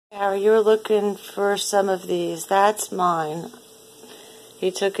Harry, you were looking for some of these. That's mine. He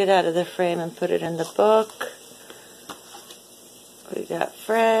took it out of the frame and put it in the book. We got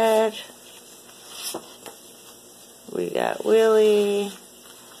Fred. We got Willie.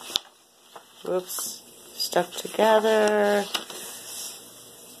 Whoops. Stuck together.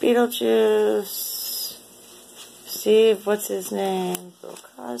 Beetlejuice. Steve, what's his name? Bill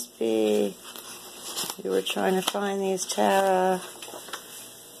Cosby. You were trying to find these, Tara.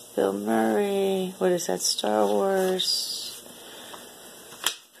 Bill Murray. What is that? Star Wars.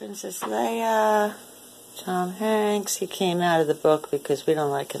 Princess Leia. Tom Hanks. He came out of the book because we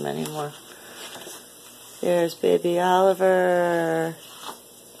don't like him anymore. There's Baby Oliver.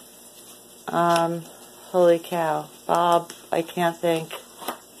 Holy cow. Bob, I can't think.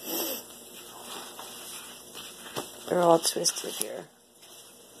 They're all twisted here.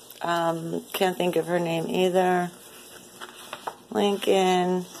 Can't think of her name either.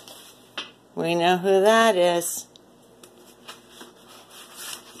 Lincoln. We know who that is.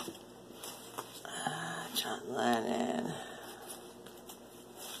 John Lennon.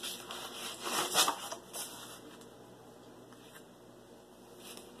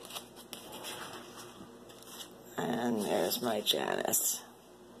 And there's my Janice.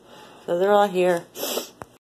 So they're all here.